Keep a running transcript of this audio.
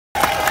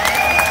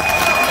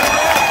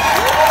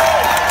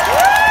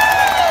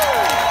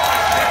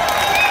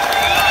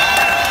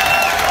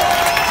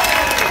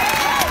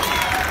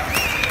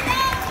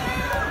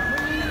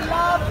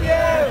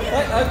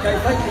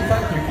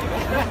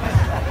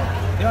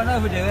Don't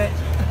overdo it.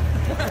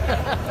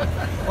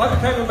 I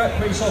became a Met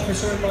Police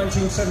officer in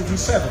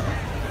 1977.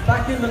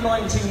 Back in the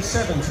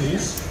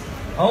 1970s,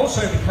 I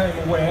also became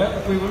aware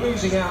that we were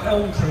losing our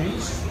elm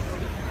trees,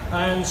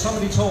 and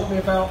somebody told me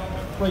about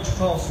Rachel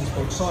Carson's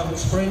book, Silent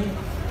Spring,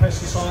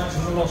 Pesticides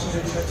and the Loss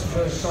of Insects and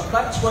Birds.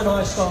 That's when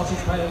I started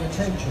paying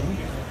attention,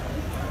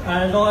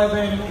 and I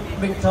then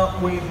joined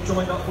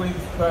up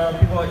with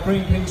people like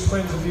Greenpeace,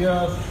 Friends of the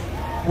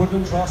Earth,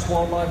 Woodland Trust,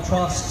 Wildlife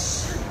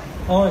Trusts,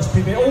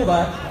 RSPB, all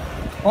that.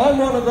 I'm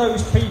one of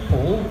those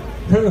people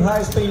who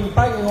has been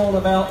banging on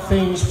about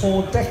things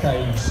for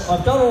decades.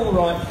 I've done all the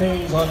right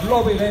things, I've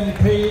lobbied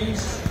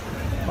MPs,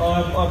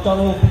 I've done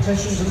all the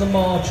petitions and the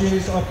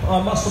marches,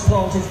 I must have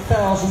planted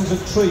thousands of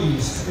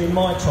trees in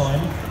my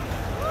time.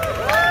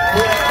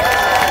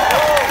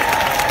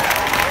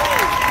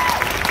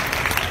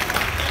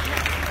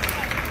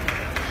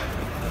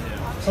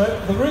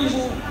 So the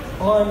reason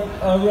I'm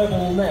a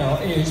rebel now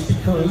is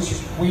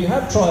because we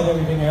have tried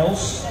everything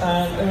else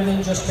and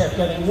everything just kept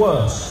getting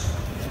worse.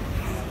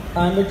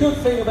 And the good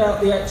thing about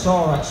the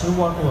XR actually,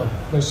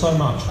 there's so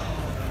much.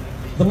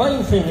 The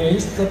main thing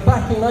is that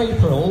back in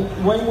April,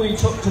 when we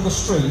took to the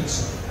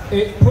streets,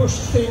 it pushed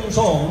things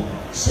on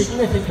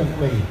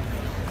significantly.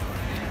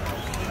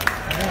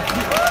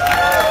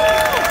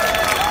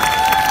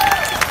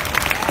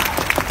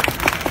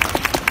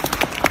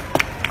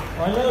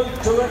 I know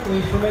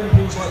directly from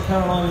MPs like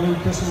Caroline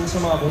Lucas and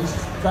some others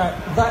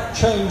that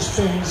changed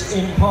things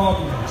in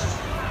Parliament.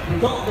 We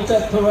got the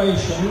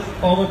declaration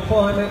of a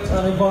climate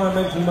and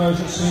environmental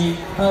emergency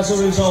as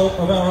a result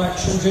of our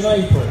actions in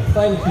April.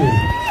 Thank you.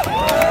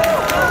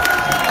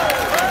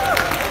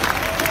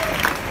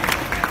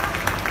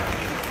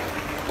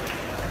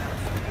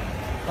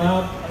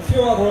 A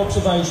few other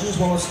observations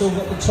while I've still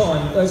got the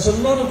time. There's a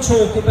lot of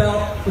talk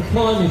about the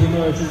climate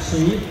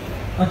emergency.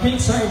 I keep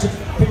saying to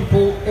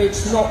people,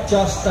 it's not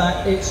just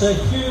that, it's a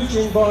huge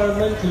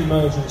environmental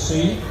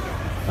emergency.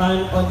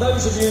 And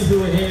those of you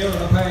who are here and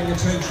are paying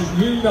attention,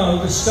 you know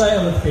the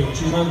scale of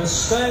things, you know the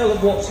scale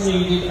of what's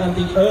needed and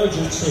the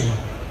urgency.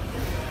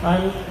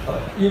 And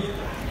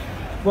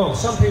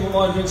some people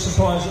might have been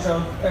surprised that there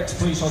are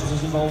ex-police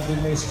officers involved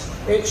in this.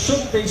 It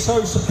shouldn't be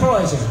so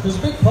surprising, because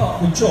a big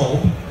part of the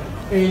job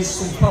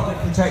is public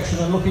protection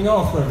and looking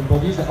after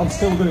everybody, isn't it? I'm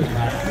still doing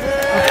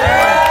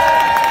that.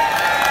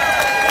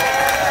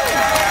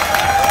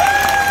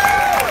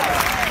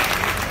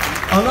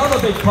 Another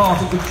big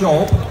part of the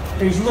job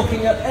is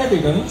looking at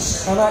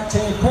evidence and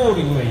acting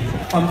accordingly.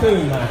 I'm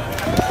doing that.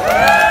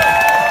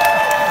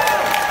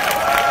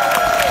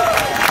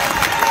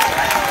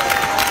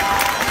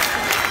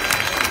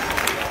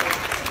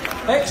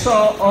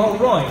 XR are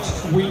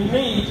right. We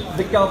need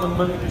the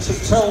government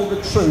to tell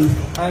the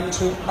truth and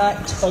to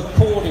act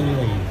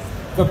accordingly.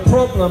 The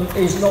problem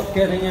is not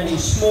getting any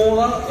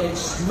smaller,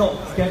 it's not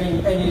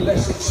getting any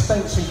less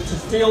expensive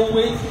to deal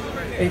with.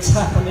 It's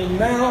happening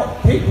now,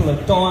 people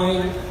are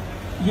dying.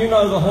 You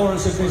know the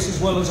horrors of this as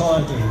well as I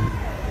do.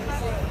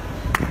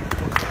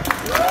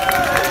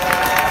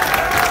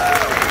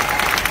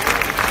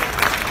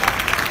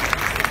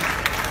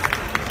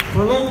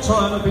 For a long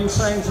time I've been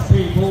saying to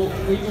people,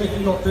 even if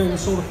you're not doing the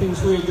sort of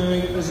things we're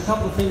doing, there's a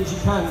couple of things you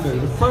can do.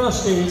 The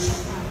first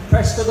is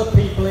pester the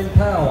people in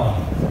power.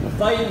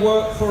 They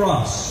work for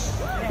us.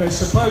 They're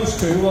supposed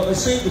to. What they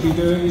seem to be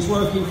doing is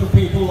working for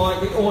people like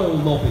the oil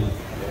lobby.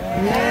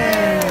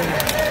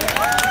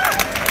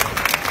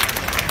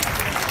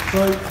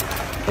 So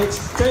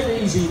it's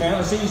dead easy now,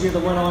 it's easier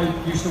than when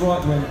I used to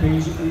write to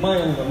MPs, you can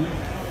mail them,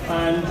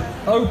 and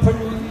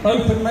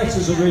open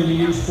letters are really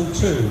useful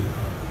too.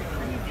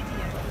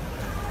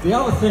 The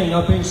other thing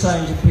I've been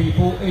saying to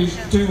people is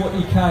do what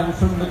you can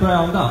from the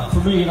ground up.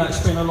 For me that's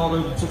been a lot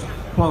of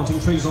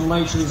planting trees on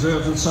nature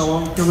reserves and so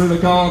on, guerrilla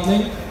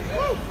gardening.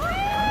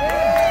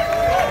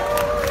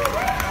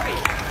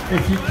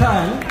 If you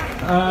can,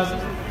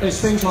 there's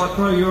things like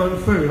grow your own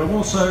food. I'm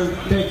also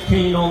dead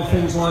keen on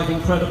things like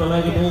Incredible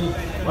Edible.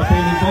 I've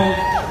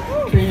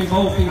been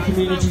involved in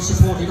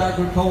community-supported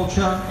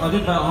agriculture. I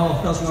did about half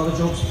a dozen other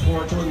jobs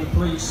before I joined the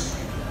police.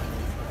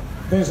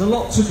 There's a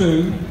lot to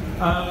do.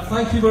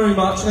 Thank you very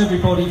much,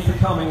 everybody, for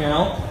coming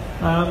out.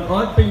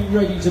 I've been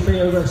ready to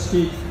be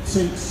arrested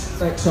since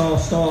XR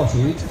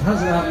started. It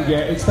hasn't happened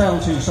yet. It's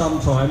bound to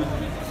sometime.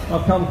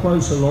 I've come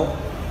close a lot.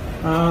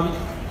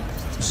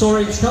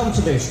 Sorry it's come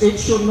to this. It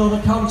should not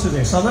have come to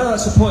this. I know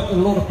that's the point that a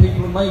lot of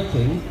people are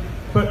making,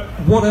 but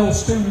what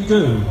else do we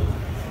do?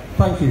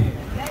 Thank you.